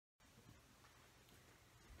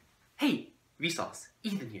Vsauce,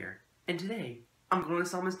 Ethan here, and today I'm going to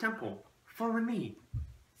Solomon's Temple. Follow me.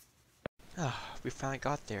 Ah, we finally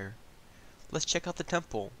got there. Let's check out the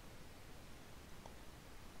temple.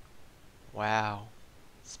 Wow,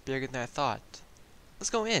 it's bigger than I thought.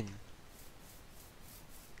 Let's go in.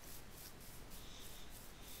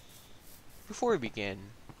 Before we begin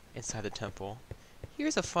inside the temple,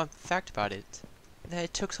 here's a fun fact about it. That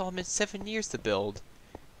it took Solomon 7 years to build,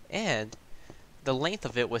 and the length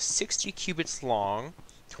of it was 60 cubits long,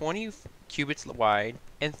 20 cubits wide,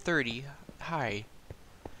 and 30 high.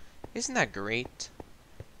 Isn't that great?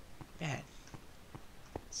 Man,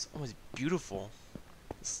 it's almost beautiful.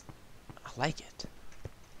 I like it.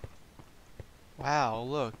 Wow,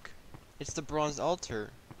 look. It's the bronze altar.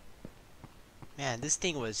 Man, this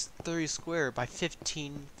thing was 30 square by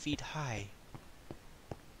 15 feet high.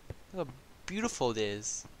 Look how beautiful it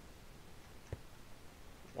is.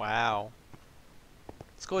 Wow.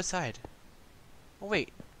 Let's go inside. Oh wait,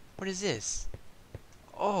 what is this?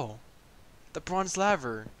 Oh, the bronze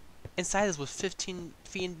laver. Inside this was 15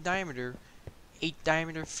 feet in diameter, 8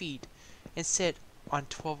 diameter feet, and sit on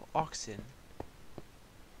 12 oxen.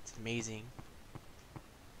 It's amazing.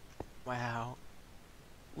 Wow.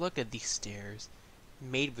 Look at these stairs,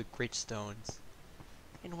 made with great stones.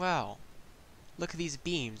 And wow, look at these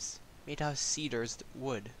beams, made out of cedar's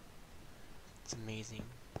wood. It's amazing.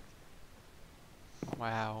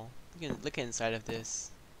 Wow, look at inside of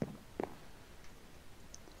this.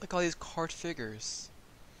 Look at all these carved figures.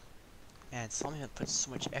 Man, Solomon put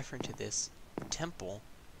so much effort into this temple.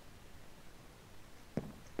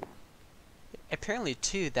 Apparently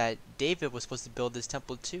too, that David was supposed to build this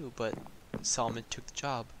temple too, but Solomon took the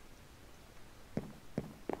job.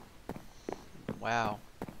 Wow.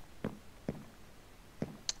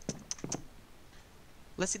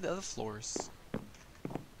 Let's see the other floors.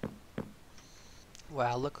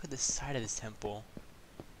 Wow, look at the side of this temple.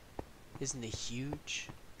 Isn't it huge?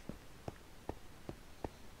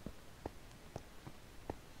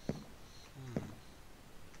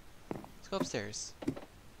 Let's go upstairs.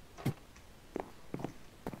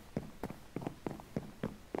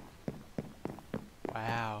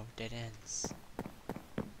 Wow, dead ends.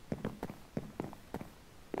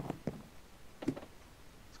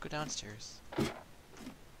 Let's go downstairs.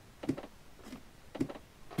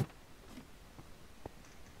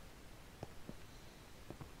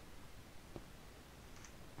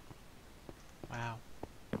 Wow.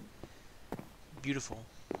 Beautiful.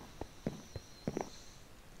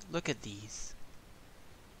 Look at these.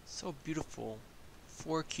 So beautiful.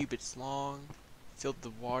 4 cubits long, filled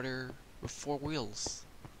with water, with 4 wheels.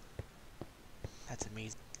 That's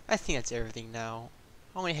amazing. I think that's everything now.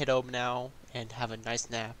 I'm gonna head home now and have a nice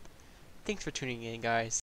nap. Thanks for tuning in, guys.